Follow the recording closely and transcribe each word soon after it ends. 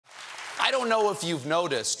I don't know if you've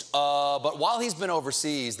noticed, but while he's been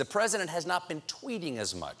overseas, the president has not been tweeting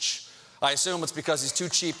as much. I assume it's because he's too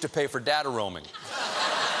cheap to pay for data roaming.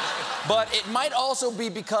 But it might also be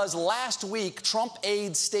because last week, Trump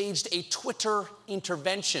aides staged a Twitter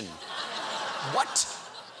intervention. What?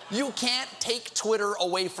 You can't take Twitter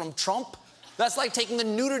away from Trump? That's like taking the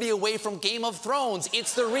nudity away from Game of Thrones.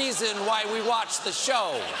 It's the reason why we watch the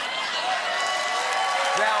show.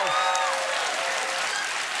 Now,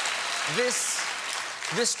 this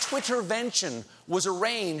Twittervention was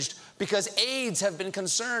arranged because aides have been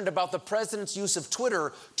concerned about the president's use of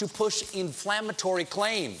Twitter to push inflammatory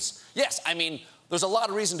claims. Yes, I mean, there's a lot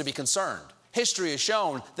of reason to be concerned. History has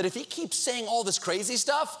shown that if he keeps saying all this crazy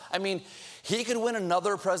stuff, I mean, he could win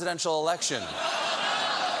another presidential election.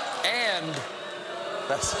 And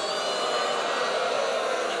that's...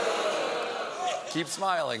 Keep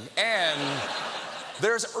smiling. And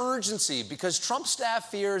there's urgency because Trump staff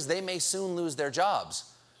fears they may soon lose their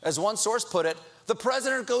jobs. As one source put it, the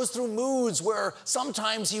president goes through moods where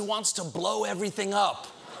sometimes he wants to blow everything up.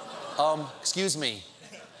 Excuse me.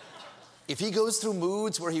 If he goes through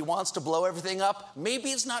moods where he wants to blow everything up, maybe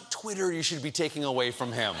it's not Twitter you should be taking away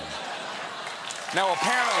from him. Now,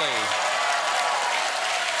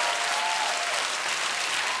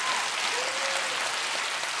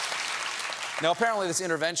 apparently this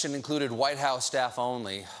intervention included White House staff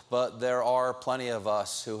only, but there are plenty of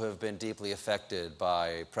us who have been deeply affected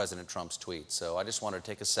by President Trump's tweets. So I just wanted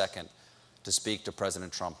to take a second to speak to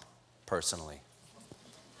President Trump personally.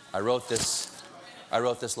 I wrote this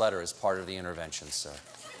letter as part of the intervention, sir.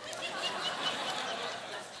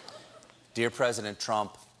 Dear President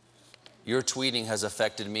Trump, your tweeting has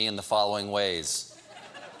affected me in the following ways.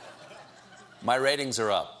 My ratings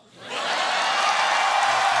are up.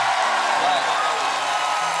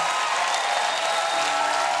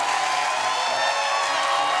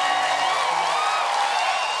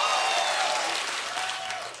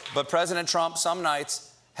 But President Trump, some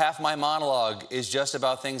nights, half my monologue is just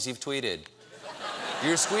about things you've tweeted.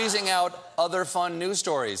 You're squeezing out other fun news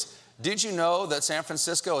stories. Did you know that San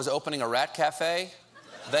Francisco is opening a rat cafe?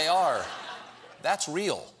 They are. That's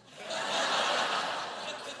real.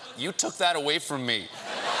 You took that away from me.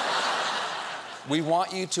 We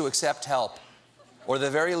want you to accept help, or at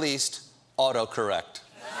the very least, autocorrect.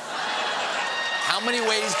 How many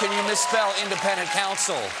ways can you misspell independent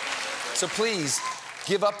counsel? So please,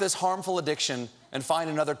 give up this harmful addiction and find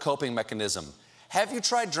another coping mechanism. Have you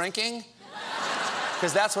tried drinking?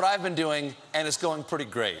 Because that's what I've been doing, and it's going pretty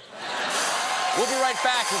great. We'll be right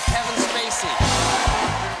back with Kevin Spacey.